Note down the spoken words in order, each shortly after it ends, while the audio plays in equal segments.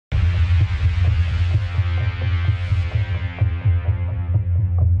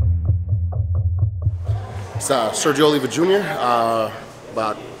It's Sergio Oliva Jr.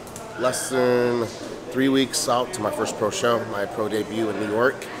 About less than 3 weeks out to my first pro show, my pro debut in New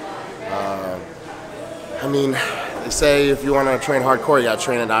York. I mean, they say if you want to train hardcore, you got to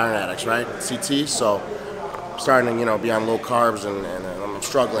train at Iron Addicts, right? CT. So I'm starting to, be on low carbs and I'm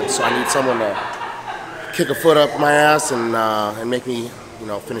struggling. So I need someone to kick a foot up my ass and make me,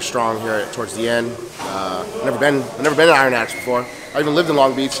 finish strong here towards the end. I've never been to Iron Addicts before. I even lived in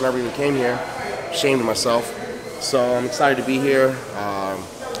Long Beach, never even came here. Ashamed of myself. So I'm excited to be here.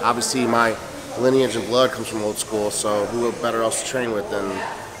 Obviously my lineage and blood comes from old school, so who better else to train with than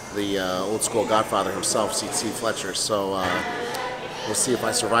the old school godfather himself, CT Fletcher. So we'll see if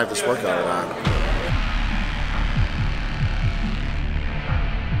I survive this workout or not.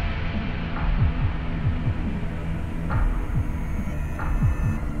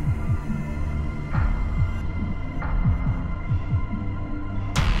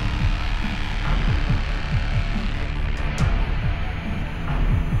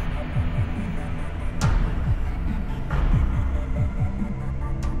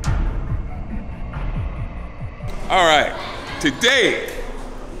 All right, today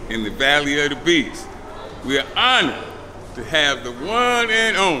in the Valley of the Beast, we are honored to have the one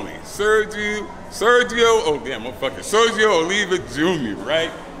and only Sergio Oliva Jr.,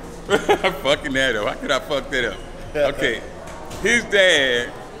 right? I'm fucking that up. How could I fuck that up? Okay, his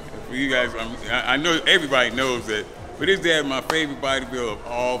dad, for you guys, I know everybody knows that, but his dad is my favorite bodybuilder of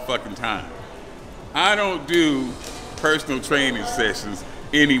all fucking time. I don't do personal training sessions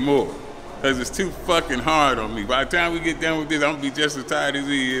anymore, because it's too fucking hard on me. By the time we get done with this, I'm gonna be just as tired as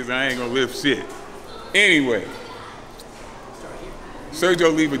he is, and I ain't gonna lift shit. Anyway, Sergio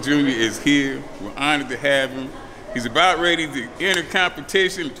Oliva Jr. is here. We're honored to have him. He's about ready to enter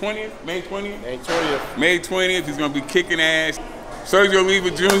competition, May 20th? May 20th. May 20th, he's gonna be kicking ass. Sergio Oliva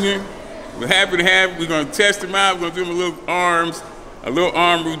Jr., we're happy to have him. We're gonna test him out. We're gonna do him a little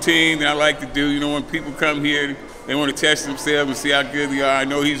arm routine that I like to do. When people come here, they want to test themselves and see how good they are. I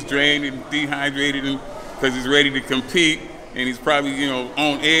know he's drained and dehydrated because he's ready to compete, and he's probably,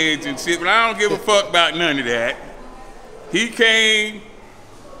 on edge and shit, but I don't give a fuck about none of that. He came,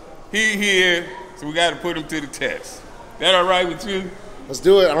 he here, so we got to put him to the test. That all right with you? Let's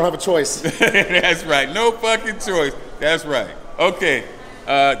do it. I don't have a choice. That's right. No fucking choice. That's right. Okay.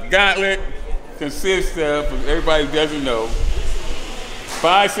 Gauntlet consists of, for everybody who doesn't know,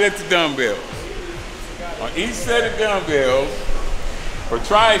 5 sets of dumbbells. On each set of dumbbells, for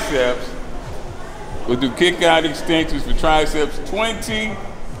triceps, we'll do kick-out extensions for triceps, 20,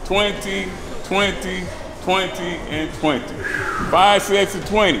 20, 20, 20, and 20. 5 sets of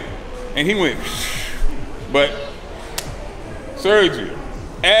 20. And he went, but Sergio,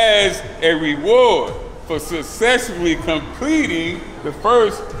 as a reward for successfully completing the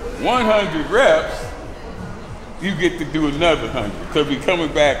first 100 reps, you get to do another 100, because we're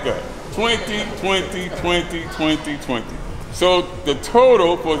coming back up. 20, 20, 20, 20, 20. So the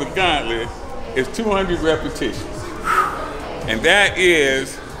total for the gauntlet is 200 repetitions. And that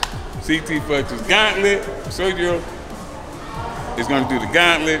is CT Fletcher's gauntlet. Sergio is gonna do the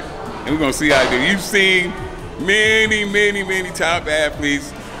gauntlet, and we're gonna see how they do. You've seen many top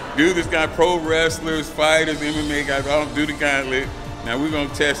athletes do this guy, pro wrestlers, fighters, MMA guys, all do the gauntlet. Now we're gonna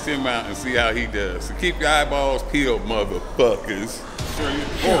test him out and see how he does. So keep your eyeballs peeled, motherfuckers. Sure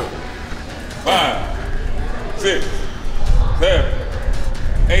you 5, 6, 7,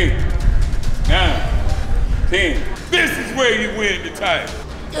 8, 9, 10. This is where you win the title.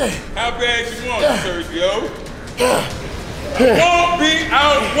 How bad you want it, Sergio? Won't be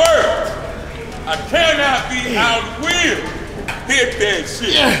outworked. I cannot be outwilled. Hit that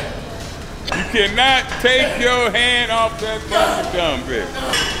shit. You cannot take your hand off that fucking dumbbell.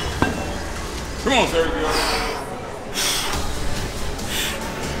 Come on, Sergio.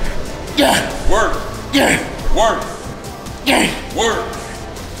 Work. Work. Work. Work.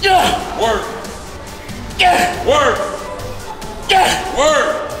 Work. Work. Work.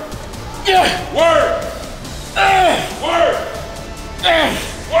 Work.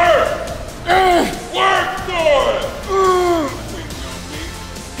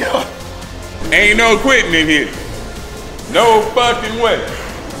 Ain't no quitting in here. No fucking way.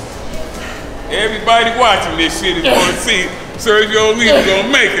 Everybody watching this shit is gonna see Sergio Oliva gonna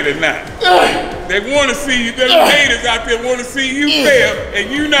make it or not. They wanna see you, there's haters out there wanna see you fail, and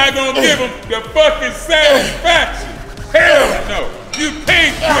you not gonna give them the fucking satisfaction. Hell no, you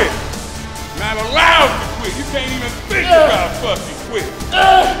can't quit. Not allowed to quit. You can't even think about fucking quit.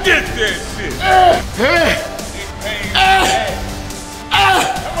 Get that shit. It's pain in the ass.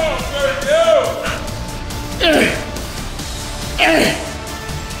 Come on, Sergio.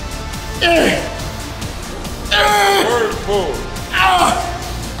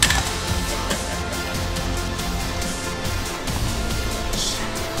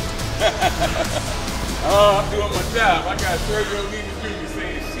 Oh, I'm doing my job. I got Sergio Oliva Jr.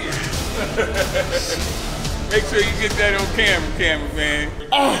 saying shit. Make sure you get that on cameraman. You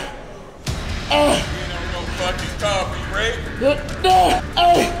know, no fucking coffee break. Hit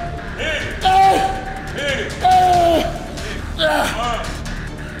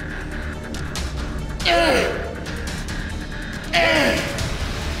it.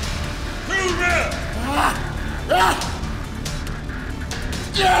 2 reps.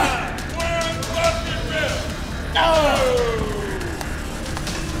 1 fucking rep.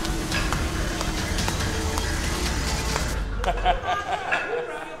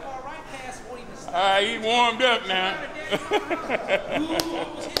 Alright, he warmed up now.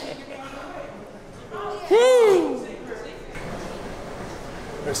 Woo!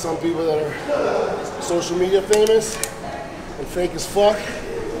 There's some people that are social media famous and fake as fuck.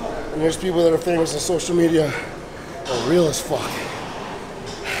 And there's people that are famous on social media and real as fuck.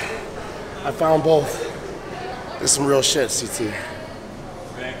 I found both. There's some real shit, CT.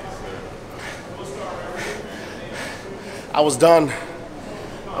 Thank you, sir. I was done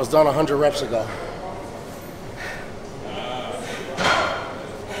 100 reps ago.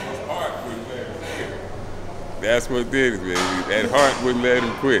 That's what did it, baby. That heart wouldn't let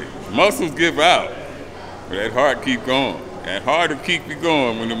him quit. Muscles give out, but that heart keep going. That heart will keep you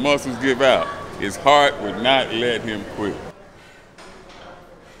going when the muscles give out. His heart would not let him quit.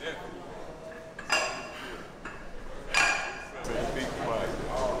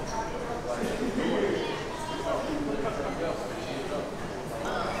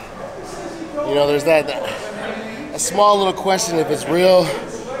 You know, there's a small little question if it's real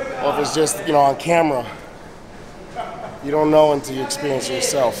or if it's just, you know, on camera. You don't know until you experience it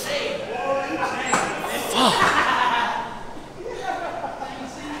yourself. Fuck.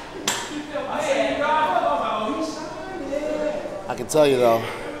 I can tell you though,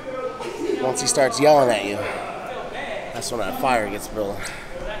 once he starts yelling at you, that's when that fire gets building.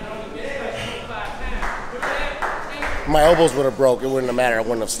 My elbows would have broke, it wouldn't have mattered, I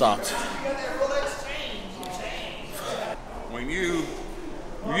wouldn't have stopped. When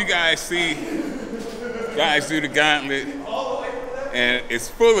you guys see guys do the gauntlet, and it's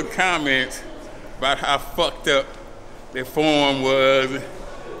full of comments about how fucked up their form was.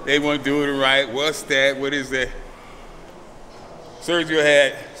 They weren't doing it right. What's that? What is that? Sergio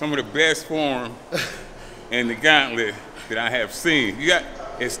had some of the best form in the gauntlet that I have seen.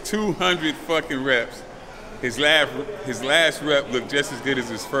 It's 200 fucking reps. His last rep looked just as good as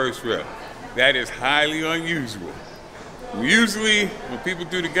his first rep. That is highly unusual. Usually, when people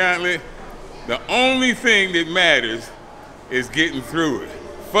do the gauntlet, the only thing that matters is getting through it.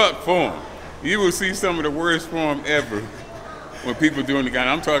 Fuck form. You will see some of the worst form ever when people doing the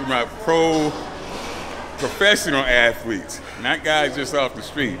gauntlet. I'm talking about professional athletes, not guys just off the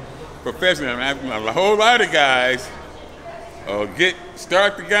street. Professional. A whole lot of guys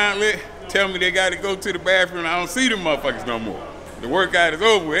start the gauntlet, tell me they got to go to the bathroom, I don't see them motherfuckers no more. The workout is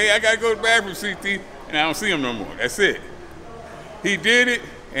over. Hey, I got to go to the bathroom, CT, and I don't see them no more. That's it. He did it,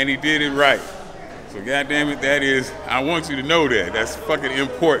 and he did it right. So goddamn it, I want you to know that. That's fucking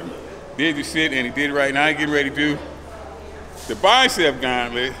important. Did the shit, and he did it right. Now he's getting ready to do the bicep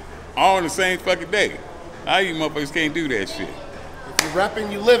gauntlet all on the same fucking day. How you motherfuckers can't do that shit? If you're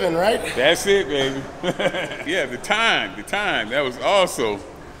repping, you living, right? That's it, baby. Yeah, the time, that was also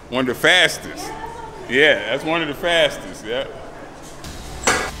one of the fastest. Yeah, that's one of the fastest, yeah.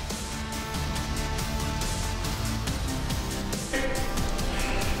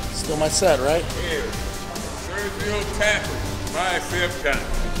 Still my set, right? Yeah. Sergio tackle, bicep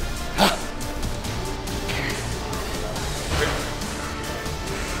gauntlet.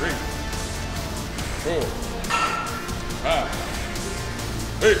 3, 4, 5,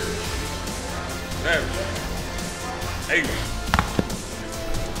 6, 7, 8.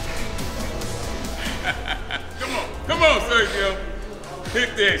 Come on, Sergio. Hit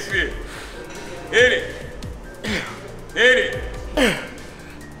that shit. Hit it. Hit it.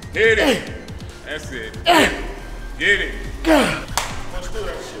 Hit it. That's it. Get it. Let's do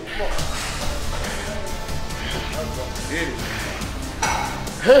that shit. Come on. Hit it.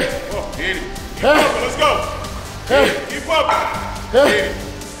 Hey. Oh, hit it. Keep pumping, let's go. Hit it. Keep pumping. Hit it.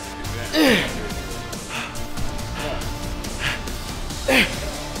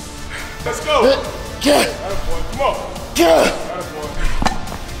 Let's go. Attaboy, come on. Attaboy.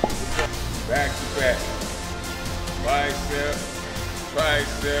 Back to back. Bicep.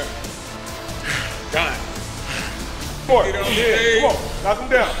 Tricep. Done. Come on. Get on Yeah, stage. come on. Knock him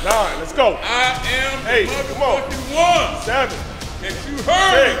down. 9, let's go. I am the 8, come on. motherfucking one 7, that you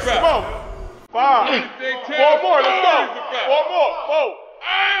heard 6, about. come on. 5, They 4 tell more, let's go. stories about. 4 more, 4. I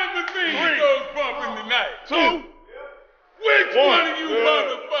am never seen those bumping tonight. 2. Which one of you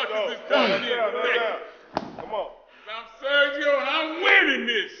motherfuckers is coming in? Come on. I'm Sergio and I'm winning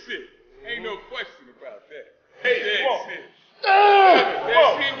this shit. Ain't no question about that. Hey, that shit.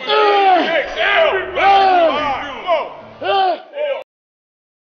 That shit was everybody doing.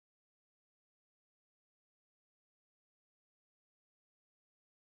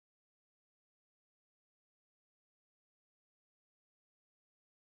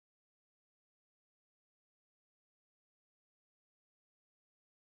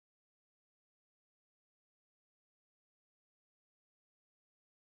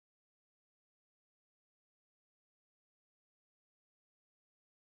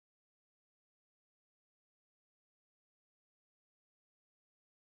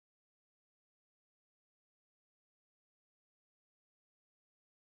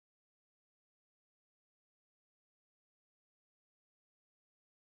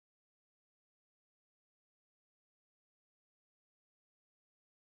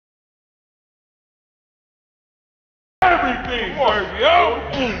 Everything, Sergio.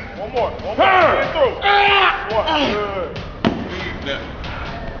 One more. Get through. Good. Leave nothing.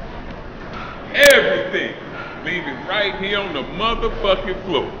 Everything. Leave it right here on the motherfucking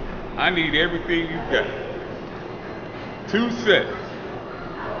floor. I need everything you got. 2 sets.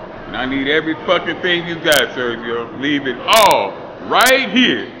 And I need every fucking thing you got, Sergio. Leave it all right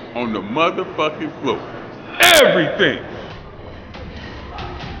here on the motherfucking floor. Everything.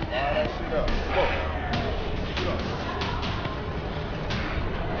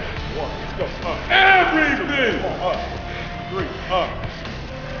 Everything! 3, Come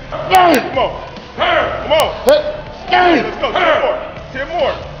on. Let's go. 10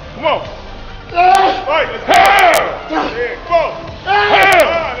 more. Come on. Right, let's go. Yeah, come on.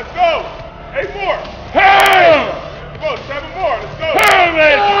 Let's go. 8 more. Come on, 7 more. Let's go. Hell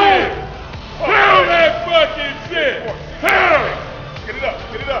that shit! Hell that fucking shit! Hell! Get it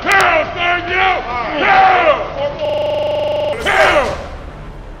up. Hell, Sergio! Hell! 4 more. Let's go.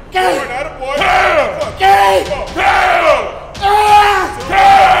 Hell! Attaboy. Hell! Come on. Hell!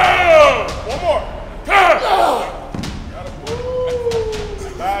 1 more.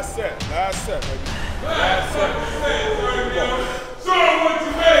 Last set, baby. Last set. Show them what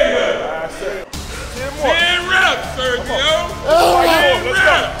you made of. Last set. 10 more. 10 reps, Sergio.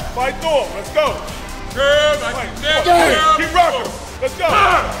 Fight through him. Let's go. Girl, I can never Keep rocking. Let's go.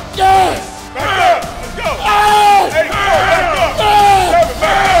 Back up. Let's go. 8 more. Back up. 7. Back up.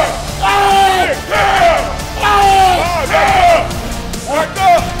 6. Back up. 5. Back up. Back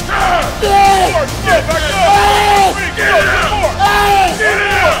up. 4. Back up. 3. Get it up. 4. Get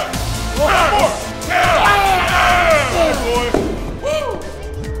it up. 1 more.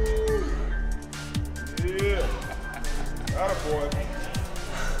 Yeah. Attaboy.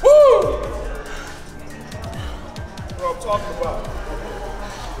 Woo! That's what I'm talking about.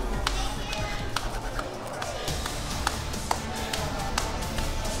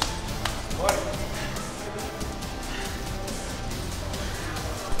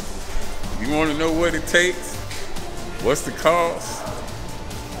 You want to know what it takes? What's the cost?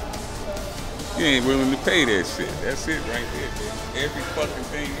 You ain't willing to pay that shit. That's it right there, baby. Every fucking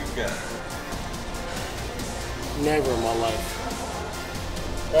thing you got. Never in my life.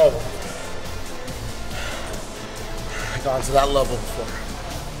 Ever. I've gone to that level before.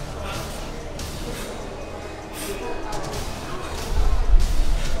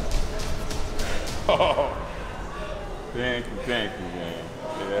 Oh, thank you, man.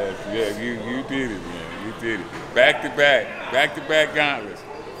 Yeah, you did it, man. You did it. Back to back gauntlets.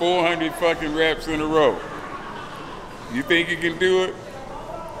 400 fucking reps in a row. You think you can do it?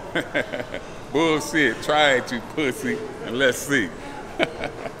 Bullshit. Try it, you pussy, and let's see.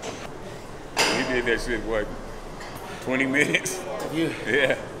 You did that shit, what, 20 minutes? If you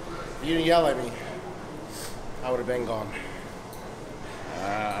didn't yell at me, I would have been gone.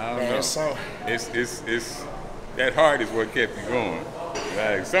 I don't know. So, It's that heart is what kept you going.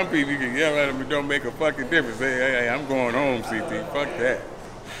 Like, some people, you can yell at them, it don't make a fucking difference. Hey, I'm going home, CT. Fuck that.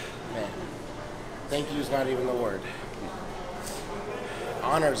 man, thank you is not even the word.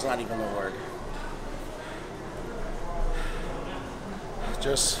 Honor is not even the word. It's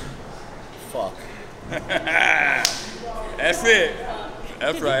just fuck. That's it.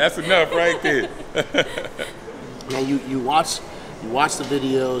 That's right. That's enough right there. Man, you watch the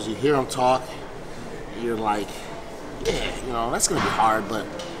videos, you hear them talk, you're like, yeah, you know, that's gonna be hard, but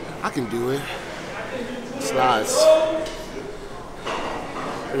I can do it. It's not. It's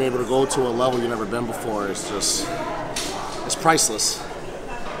being able to go to a level you've never been before. It's just, it's priceless.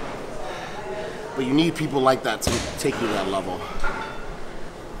 But you need people like that to take you to that level.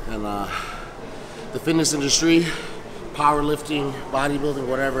 And the fitness industry, powerlifting, bodybuilding,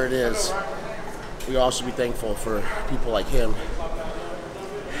 whatever it is, we all should be thankful for people like him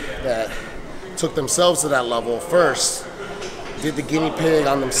that took themselves to that level first, did the guinea pig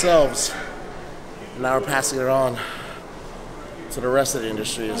on themselves, and now we're passing it on to the rest of the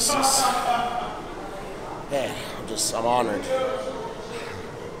industry. It's just, man, I'm honored.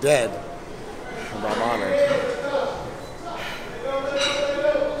 Dead, but I'm honored.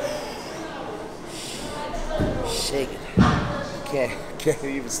 Shaking. Can't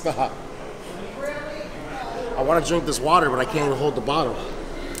even stop. I want to drink this water, but I can't even hold the bottle.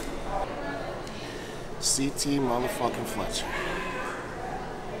 CT motherfucking Fletcher.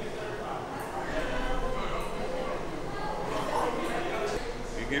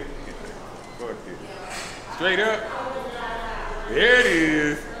 You get fuck it. Straight up. There it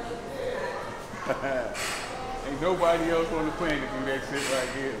is. Ain't nobody else on the planet do that shit right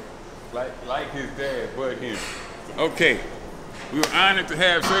here. Like his dad, but him. Okay. We were honored to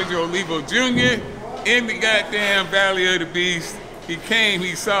have Sergio Oliva Jr. in the goddamn Valley of the Beast. He came,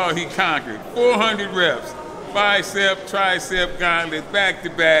 he saw, he conquered. 400 reps. Bicep, tricep, gauntlet, back to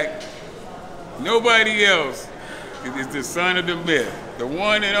back. Nobody else is the son of the myth, the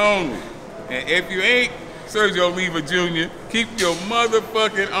one and only. And if you ain't Sergio Oliva Jr., keep your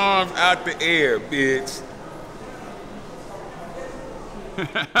motherfucking arms out the air, bitch.